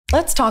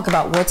Let's talk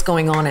about what's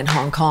going on in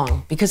Hong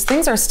Kong, because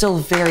things are still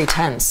very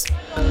tense.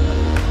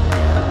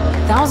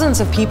 Thousands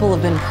of people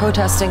have been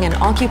protesting and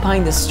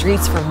occupying the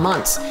streets for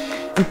months,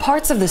 and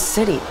parts of the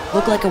city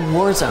look like a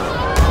war zone.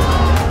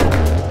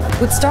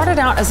 What started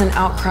out as an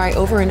outcry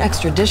over an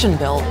extradition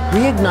bill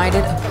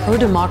reignited a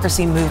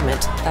pro-democracy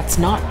movement that's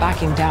not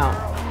backing down.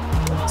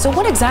 So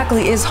what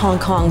exactly is Hong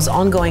Kong's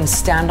ongoing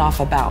standoff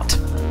about,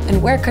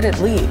 and where could it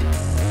lead?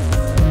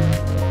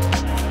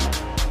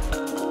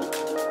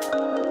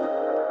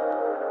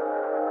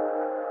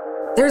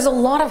 There's a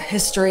lot of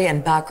history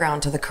and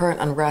background to the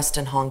current unrest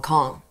in Hong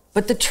Kong,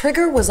 but the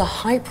trigger was a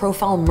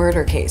high-profile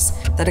murder case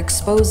that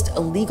exposed a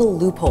legal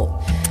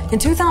loophole. In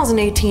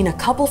 2018, a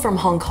couple from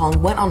Hong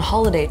Kong went on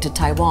holiday to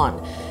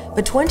Taiwan,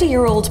 but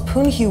 20-year-old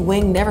Poon Hui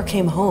Wing never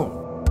came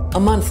home. A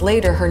month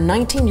later, her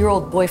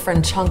 19-year-old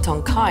boyfriend Chang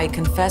Tong Kai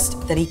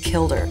confessed that he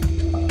killed her.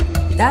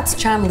 That's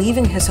Chan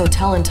leaving his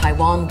hotel in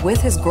Taiwan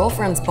with his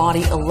girlfriend's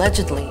body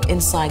allegedly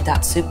inside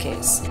that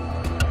suitcase.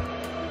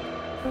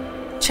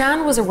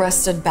 Chan was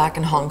arrested back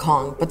in Hong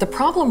Kong, but the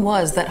problem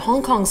was that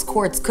Hong Kong's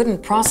courts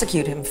couldn't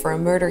prosecute him for a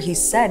murder he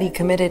said he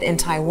committed in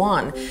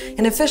Taiwan,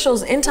 and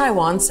officials in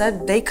Taiwan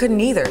said they couldn't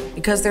either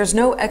because there's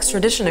no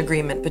extradition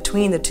agreement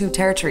between the two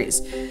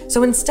territories.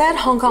 So instead,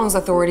 Hong Kong's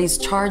authorities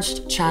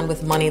charged Chan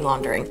with money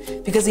laundering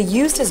because he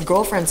used his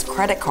girlfriend's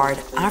credit card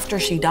after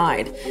she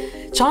died.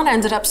 Chan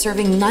ended up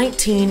serving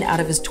 19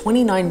 out of his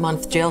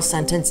 29-month jail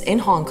sentence in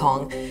Hong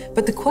Kong,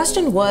 but the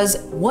question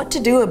was what to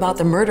do about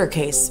the murder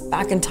case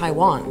back in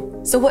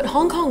Taiwan. So what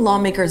Hong Kong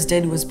lawmakers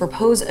did was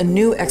propose a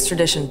new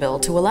extradition bill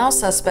to allow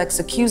suspects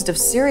accused of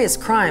serious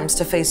crimes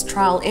to face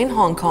trial in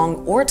Hong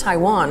Kong or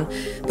Taiwan,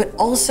 but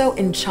also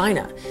in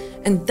China.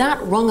 And that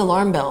rung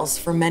alarm bells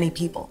for many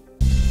people.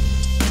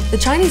 The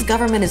Chinese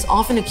government is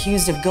often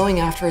accused of going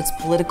after its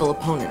political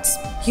opponents.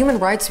 Human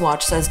Rights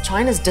Watch says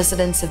China's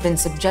dissidents have been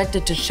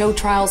subjected to show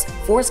trials,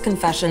 forced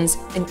confessions,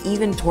 and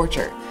even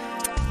torture.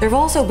 There have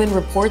also been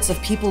reports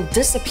of people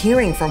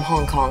disappearing from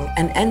Hong Kong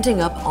and ending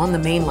up on the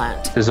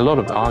mainland. There's a lot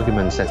of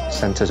arguments that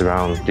centers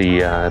around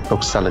the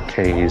bookseller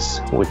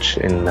case, which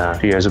a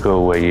few years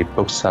ago, a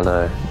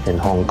bookseller in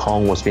Hong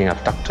Kong was being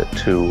abducted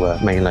to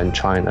mainland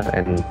China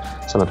and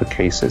some other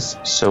cases.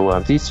 So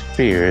these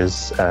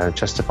fears,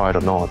 justified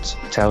or not,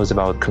 tells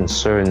about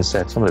concerns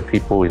that some of the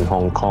people in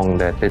Hong Kong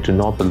that they do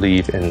not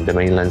believe in the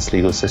mainland's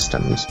legal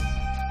systems.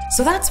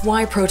 So that's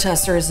why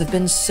protesters have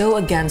been so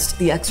against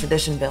the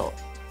extradition bill.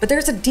 But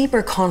there's a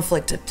deeper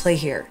conflict at play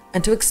here,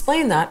 and to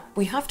explain that,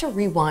 we have to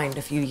rewind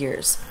a few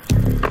years.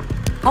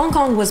 Hong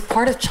Kong was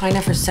part of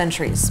China for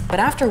centuries, but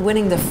after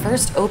winning the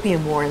first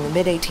Opium War in the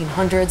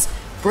mid-1800s,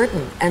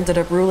 Britain ended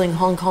up ruling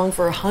Hong Kong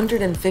for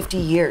 150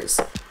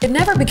 years. It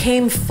never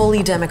became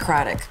fully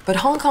democratic, but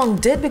Hong Kong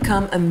did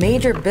become a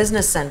major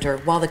business center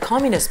while the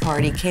Communist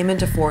Party came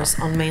into force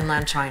on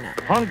mainland China.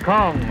 Hong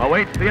Kong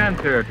awaits the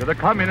answer to the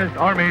Communist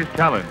Army's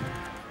challenge.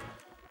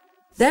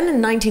 Then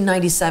in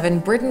 1997,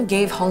 Britain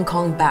gave Hong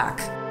Kong back.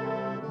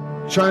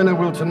 China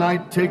will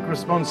tonight take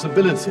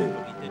responsibility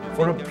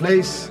for a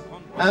place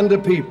and a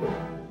people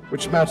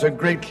which matter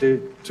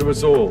greatly to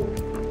us all.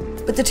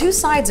 But the two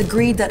sides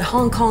agreed that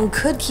Hong Kong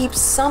could keep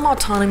some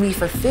autonomy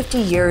for 50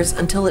 years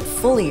until it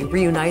fully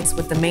reunites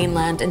with the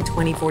mainland in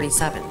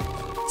 2047.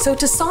 So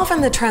to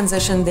soften the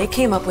transition, they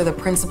came up with a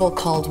principle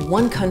called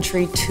one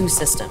country, two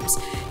systems.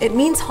 It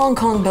means Hong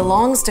Kong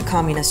belongs to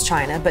Communist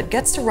China, but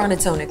gets to run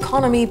its own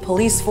economy,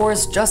 police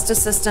force, justice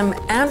system,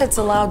 and it's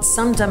allowed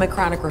some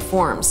democratic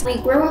reforms. We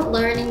grew up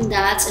learning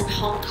that in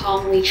Hong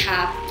Kong we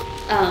have,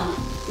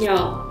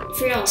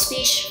 freedom of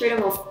speech,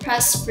 freedom of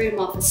press, freedom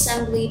of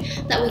assembly,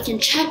 that we can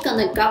check on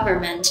the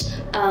government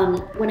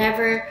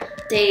whenever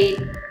they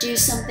do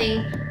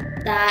something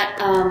that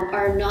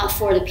are not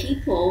for the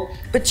people.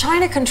 But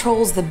China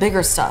controls the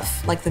bigger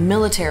stuff, like the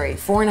military,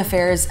 foreign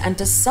affairs, and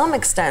to some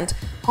extent,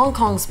 Hong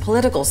Kong's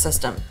political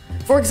system.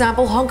 For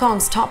example, Hong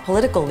Kong's top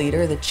political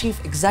leader, the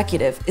chief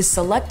executive, is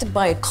selected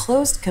by a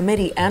closed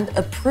committee and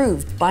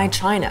approved by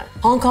China.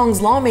 Hong Kong's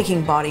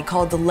lawmaking body,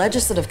 called the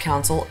Legislative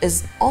Council,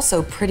 is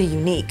also pretty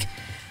unique.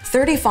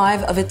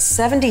 35 of its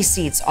 70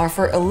 seats are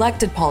for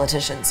elected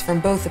politicians from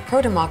both the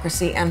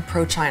pro-democracy and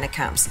pro-China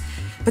camps.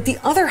 But the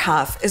other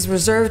half is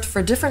reserved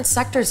for different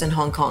sectors in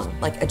Hong Kong,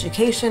 like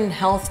education,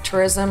 health,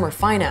 tourism, or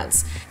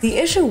finance. The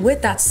issue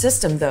with that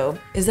system, though,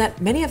 is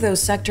that many of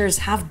those sectors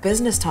have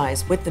business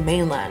ties with the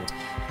mainland.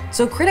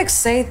 So critics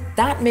say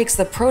that makes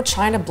the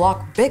pro-China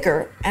bloc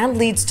bigger and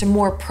leads to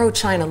more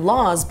pro-China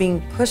laws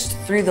being pushed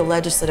through the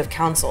Legislative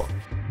Council.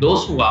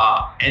 Those who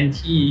are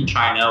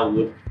anti-China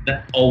would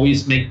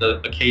always make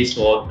the case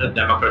for the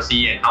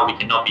democracy and how we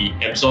cannot be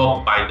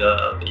absorbed by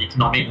the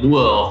economic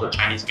lure of the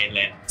Chinese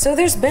mainland. So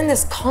there's been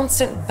this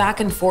constant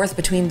back and forth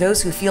between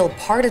those who feel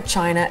part of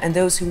China and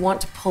those who want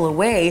to pull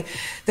away,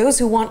 those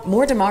who want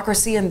more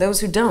democracy and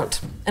those who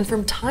don't. And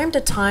from time to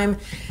time,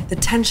 the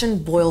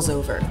tension boils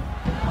over.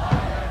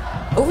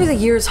 Over the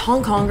years,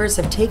 Hong Kongers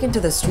have taken to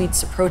the streets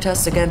to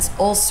protest against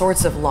all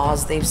sorts of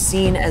laws they've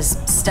seen as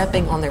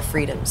stepping on their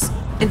freedoms.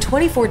 In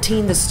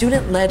 2014, the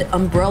student-led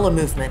Umbrella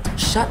Movement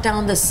shut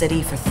down the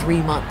city for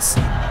 3 months.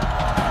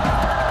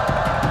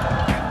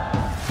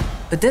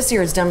 But this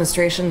year's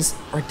demonstrations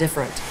are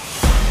different.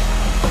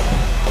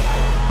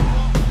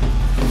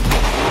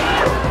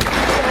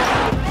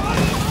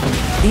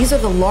 These are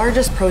the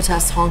largest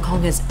protests Hong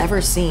Kong has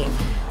ever seen.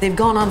 They've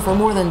gone on for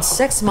more than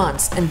 6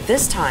 months, and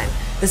this time,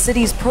 the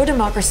city's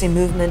pro-democracy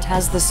movement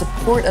has the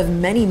support of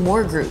many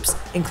more groups,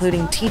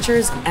 including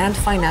teachers and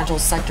financial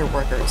sector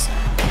workers.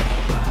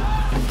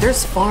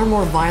 There's far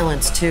more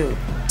violence too.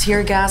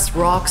 Tear gas,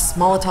 rocks,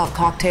 Molotov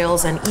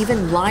cocktails, and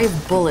even live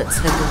bullets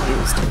have been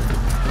used.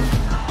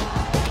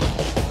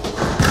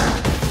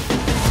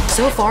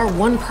 So far,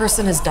 1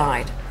 person has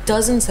died.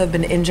 Dozens have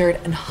been injured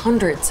and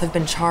hundreds have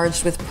been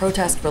charged with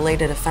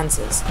protest-related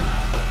offenses.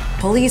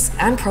 Police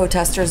and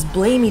protesters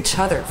blame each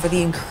other for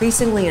the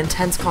increasingly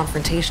intense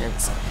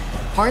confrontations.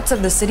 Parts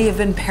of the city have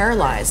been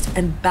paralyzed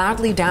and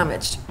badly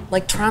damaged,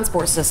 like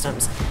transport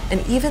systems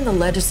and even the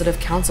Legislative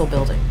Council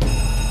building.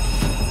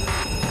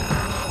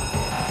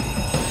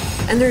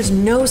 And there's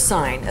no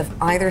sign of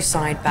either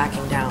side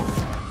backing down.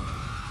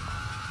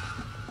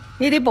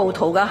 呢啲暴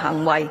徒嘅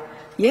行為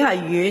已經係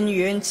遠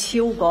遠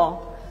超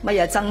過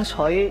乜嘢爭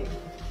取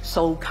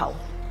訴求，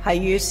係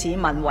與市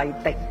民為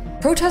敵。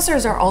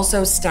 Protesters are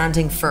also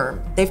standing firm.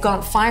 They've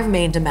got 5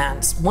 main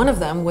demands. One of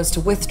them was to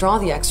withdraw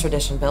the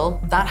extradition bill.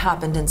 That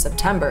happened in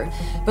September.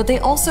 But they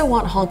also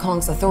want Hong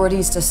Kong's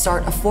authorities to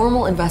start a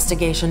formal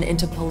investigation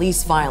into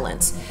police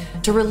violence,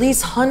 to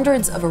release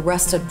hundreds of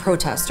arrested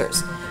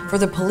protesters, for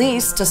the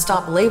police to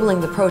stop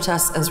labeling the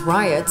protests as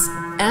riots,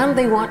 and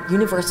they want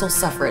universal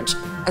suffrage,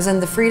 as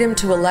in the freedom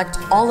to elect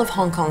all of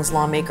Hong Kong's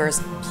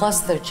lawmakers, plus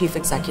their chief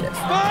executive.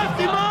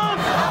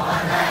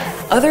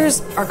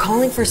 Others are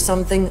calling for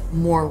something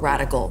more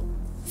radical: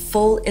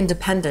 full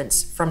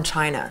independence from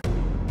China.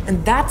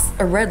 And that's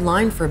a red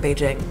line for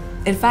Beijing.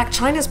 In fact,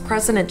 China's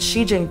President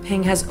Xi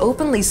Jinping has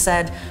openly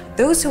said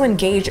those who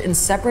engage in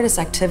separatist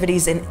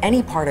activities in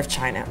any part of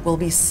China will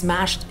be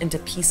smashed into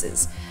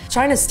pieces.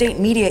 China's state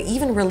media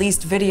even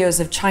released videos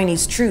of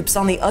Chinese troops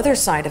on the other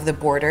side of the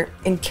border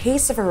in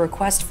case of a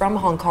request from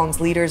Hong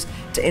Kong's leaders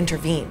to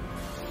intervene.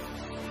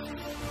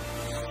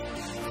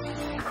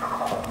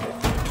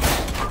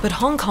 But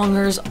Hong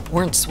Kongers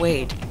weren't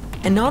swayed.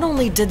 And not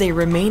only did they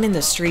remain in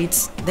the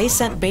streets, they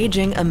sent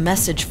Beijing a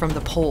message from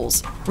the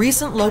polls.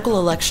 Recent local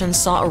elections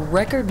saw a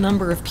record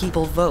number of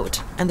people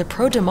vote, and the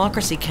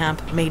pro-democracy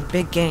camp made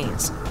big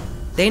gains.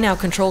 They now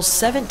control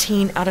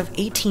 17 out of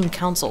 18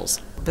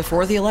 councils.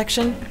 Before the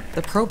election,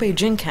 the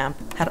pro-Beijing camp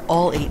had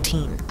all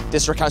 18.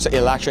 District council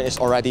election is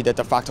already the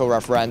de facto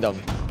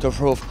referendum to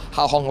prove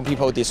how Hong Kong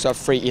people deserve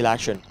free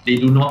election. They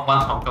do not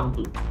want Hong Kong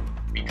to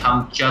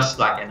become just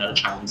like another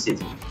Chinese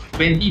city.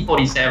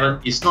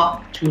 2047 is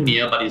not too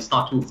near, but it's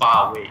not too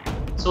far away.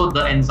 So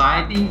the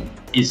anxiety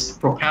is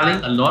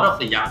propelling a lot of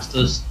the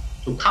youngsters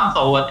to come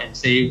forward and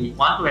say, we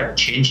want to have a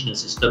change in the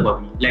system, but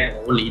we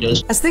elect our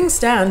leaders. As things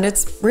stand,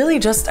 it's really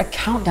just a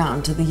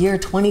countdown to the year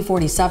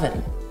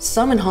 2047.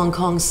 Some in Hong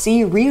Kong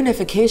see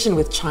reunification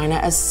with China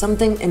as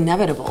something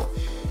inevitable,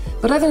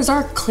 but others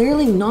are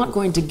clearly not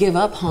going to give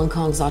up Hong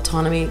Kong's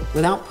autonomy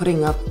without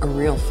putting up a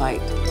real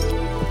fight.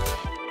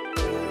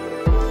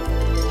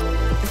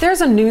 If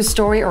there's a news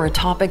story or a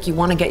topic you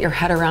want to get your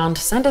head around,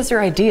 send us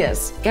your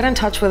ideas. Get in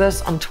touch with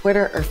us on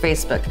Twitter or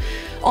Facebook.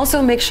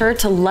 Also, make sure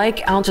to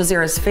like Al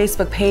Jazeera's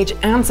Facebook page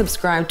and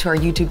subscribe to our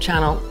YouTube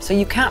channel so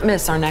you can't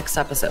miss our next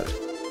episode.